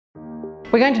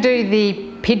We're going to do the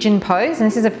pigeon pose, and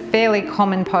this is a fairly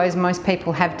common pose. Most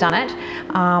people have done it.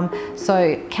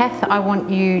 So Kath, I want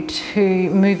you to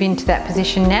move into that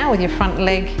position now with your front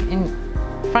leg in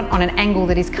front on an angle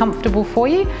that is comfortable for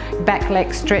you, back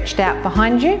leg stretched out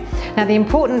behind you. Now the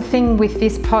important thing with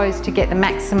this pose to get the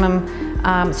maximum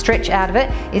stretch out of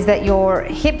it is that your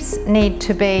hip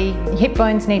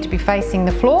bones need to be facing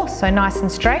the floor, so nice and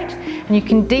straight. And you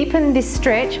can deepen this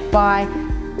stretch by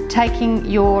taking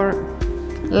your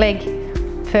leg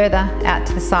further out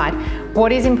to the side.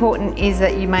 What is important is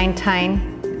that you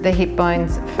maintain the hip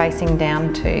bones facing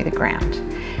down to the ground.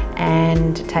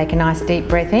 And take a nice deep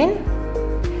breath in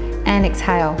and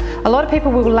exhale. A lot of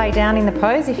people will lay down in the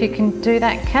pose. If you can do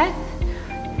that, Kath.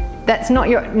 That's not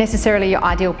necessarily your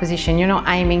ideal position. You're not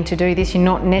aiming to do this. You're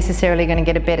not necessarily going to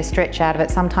get a better stretch out of it.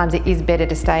 Sometimes it is better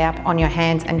to stay up on your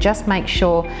hands and just make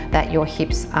sure that your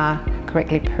hips are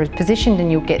correctly positioned,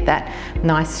 and you'll get that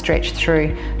nice stretch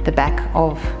through the back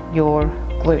of your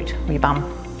glute or your bum.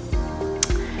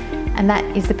 And that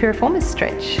is the piriformis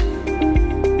stretch.